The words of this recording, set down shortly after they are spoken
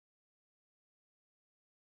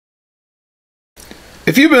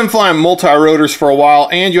If you've been flying multi-rotors for a while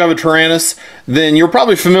and you have a Taranis, then you're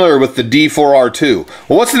probably familiar with the D4R-II.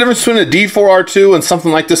 Well, what's the difference between a D4R-II and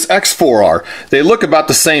something like this X4R? They look about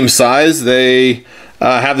the same size. They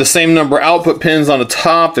have the same number of output pins on the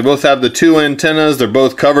top. They both have the two antennas. They're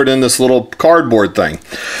both covered in this little cardboard thing.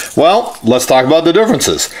 Well, let's talk about the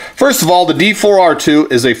differences. First of all, the D4R-II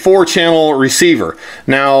is a 4-channel receiver.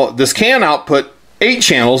 Now, this can output 8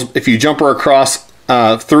 channels if you jumper across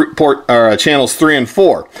channels 3 and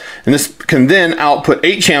 4, and this can then output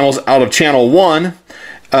 8 channels out of channel 1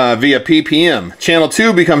 via PPM. Channel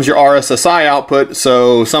 2 becomes your RSSI output,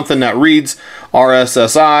 so something that reads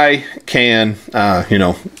RSSI can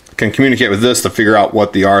can communicate with this to figure out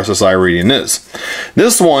what the RSSI reading is.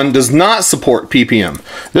 This one does not support PPM.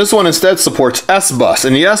 This one instead supports SBUS,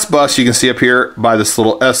 and the SBUS you can see up here by this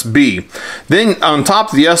little SB. Then on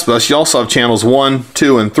top of the SBUS you also have channels 1,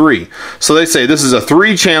 2, and 3. So they say this is a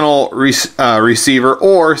 3-channel receiver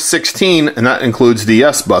or 16, and that includes the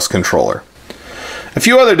SBUS controller. A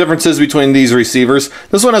few other differences between these receivers.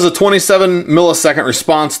 This one has a 27 millisecond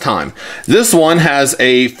response time. This one has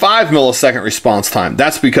a 5 millisecond response time.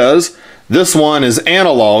 That's because this one is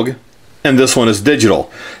analog and this one is digital.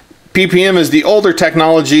 PPM is the older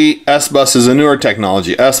technology, SBUS is a newer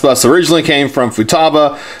technology. SBUS originally came from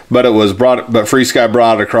Futaba, but FrSky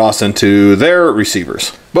brought it across into their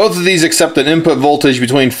receivers. Both of these accept an input voltage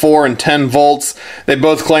between 4 and 10 volts. They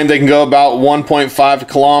both claim they can go about 1.5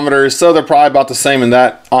 kilometers, so they're probably about the same in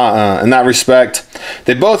that respect.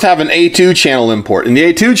 They both have an A2 channel import, and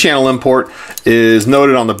the A2 channel import is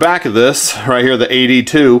noted on the back of this, right here, the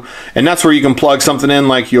AD2, and that's where you can plug something in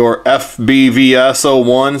like your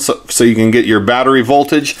FBVS01, so you can get your battery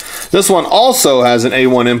voltage. This one also has an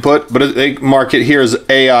A1 input, but they mark it here as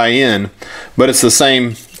AIN, but it's the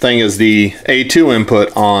same thing as the A2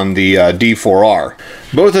 input on the D4R.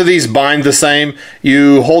 Both of these bind the same.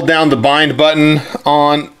 You hold down the bind button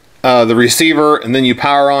on the receiver and then you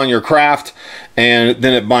power on your craft, and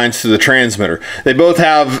then it binds to the transmitter. They both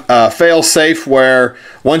have fail-safe, where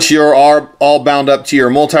once you're all bound up to your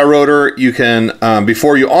multi-rotor, you can,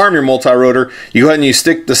 before you arm your multi-rotor, you go ahead and you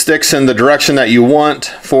stick the sticks in the direction that you want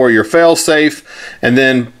for your fail-safe, and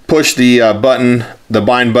then push the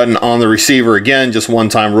bind button on the receiver again, just one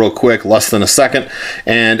time real quick, less than a second,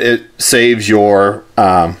 and it saves your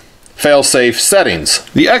fail-safe settings.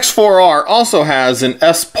 The X4R also has an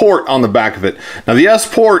S port on the back of it. Now the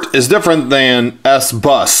S port is different than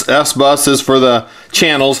SBUS. SBUS is for the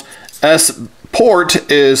channels. S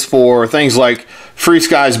port is for things like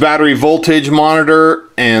FrSky's battery voltage monitor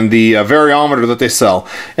and the variometer that they sell.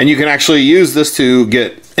 And you can actually use this to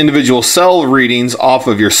get individual cell readings off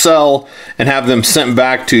of your cell and have them sent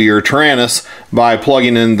back to your Taranis by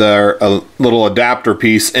plugging in their little adapter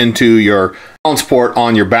piece into your balance port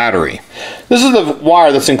on your battery. This is the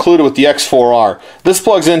wire that's included with the X4R. This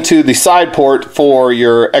plugs into the side port for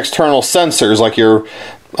your external sensors like your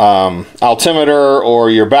altimeter or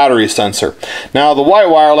your battery sensor. Now the white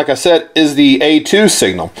wire, like I said, is the A2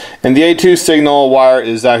 signal, and the A2 signal wire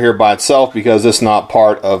is out here by itself because it's not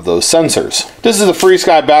part of those sensors. This is the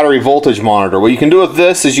FrSky battery voltage monitor. What you can do with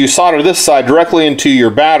this is you solder this side directly into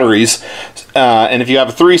your batteries, and if you have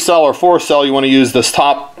a 3-cell or 4-cell, you want to use this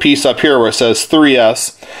top piece up here where it says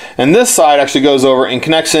 3S, and this side actually goes over and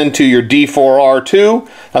connects into your D4R-II.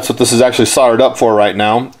 That's what this is actually soldered up for right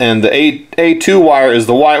now, and the A2 wire is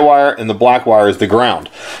the white wire and the black wire is the ground.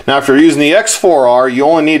 Now if you're using the X4R, you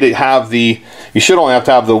only need to have you should only have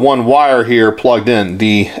to have the one wire here plugged in,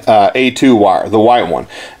 the A2 wire, the white one.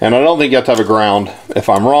 And I don't think you have to have a ground. If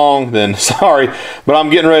I'm wrong, then sorry, but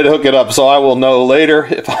I'm getting ready to hook it up, so I will know later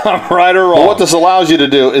if I'm right or wrong. But what this allows you to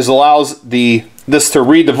do is allows this to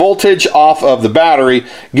read the voltage off of the battery,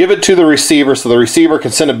 give it to the receiver so the receiver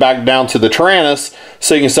can send it back down to the Taranis,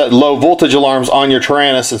 so you can set low voltage alarms on your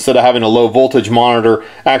Taranis instead of having a low voltage monitor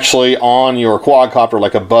actually on your quadcopter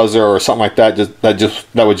like a buzzer or something like that.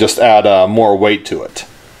 That would just add more weight to it.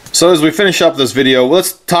 So as we finish up this video,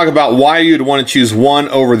 let's talk about why you'd want to choose one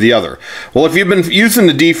over the other. Well, if you've been using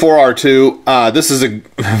the D4R-II, this is a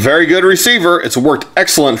very good receiver. It's worked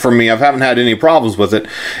excellent for me. I haven't had any problems with it.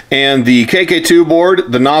 And the KK2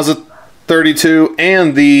 board, the NASA 32,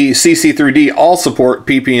 and the CC3D all support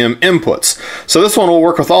PPM inputs. So this one will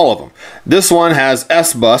work with all of them. This one has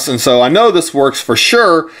SBUS, and so I know this works for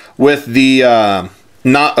sure with the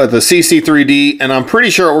the CC3D, and I'm pretty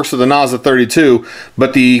sure it works with the NASA 32,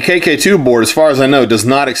 but the KK2 board, as far as I know, does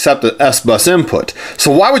not accept the SBUS input. So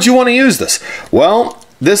why would you want to use this? Well,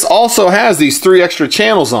 this also has these 3 extra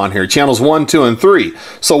channels on here, channels 1, 2, and 3.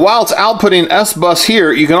 So while it's outputting SBUS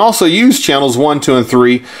here, you can also use channels 1, 2, and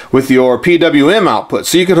 3 with your PWM output.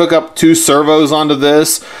 So you could hook up 2 servos onto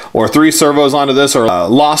this, or 3 servos onto this, or a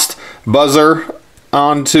lost buzzer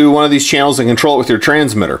onto one of these channels and control it with your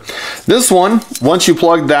transmitter. This one, once you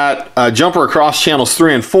plug that jumper across channels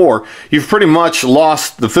 3 and 4, you've pretty much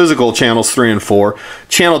lost the physical channels 3 and 4.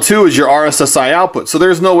 Channel 2 is your RSSI output, so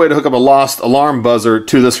there's no way to hook up a lost alarm buzzer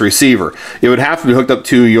to this receiver. It would have to be hooked up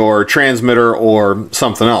to your transmitter or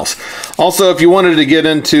something else. Also, if you wanted to get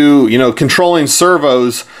into, controlling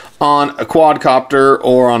servos on a quadcopter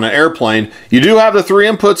or on an airplane, you do have the 3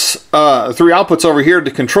 outputs over here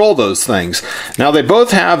to control those things. Now they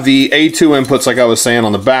both have the A2 inputs, like I was saying,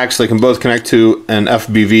 on the back, so they can both connect to an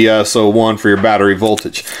FBVS01 for your battery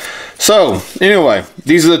voltage. So anyway,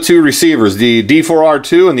 these are the 2 receivers, the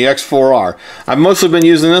D4R-II and the X4R. I've mostly been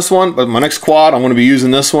using this one, but my next quad I'm going to be using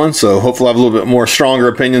this one, so hopefully I have a little bit more stronger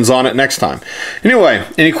opinions on it next time. Anyway,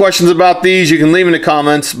 any questions about these you can leave in the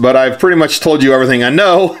comments, but I've pretty much told you everything I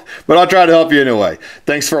know, but I'll try to help you anyway.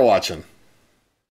 Thanks for watching.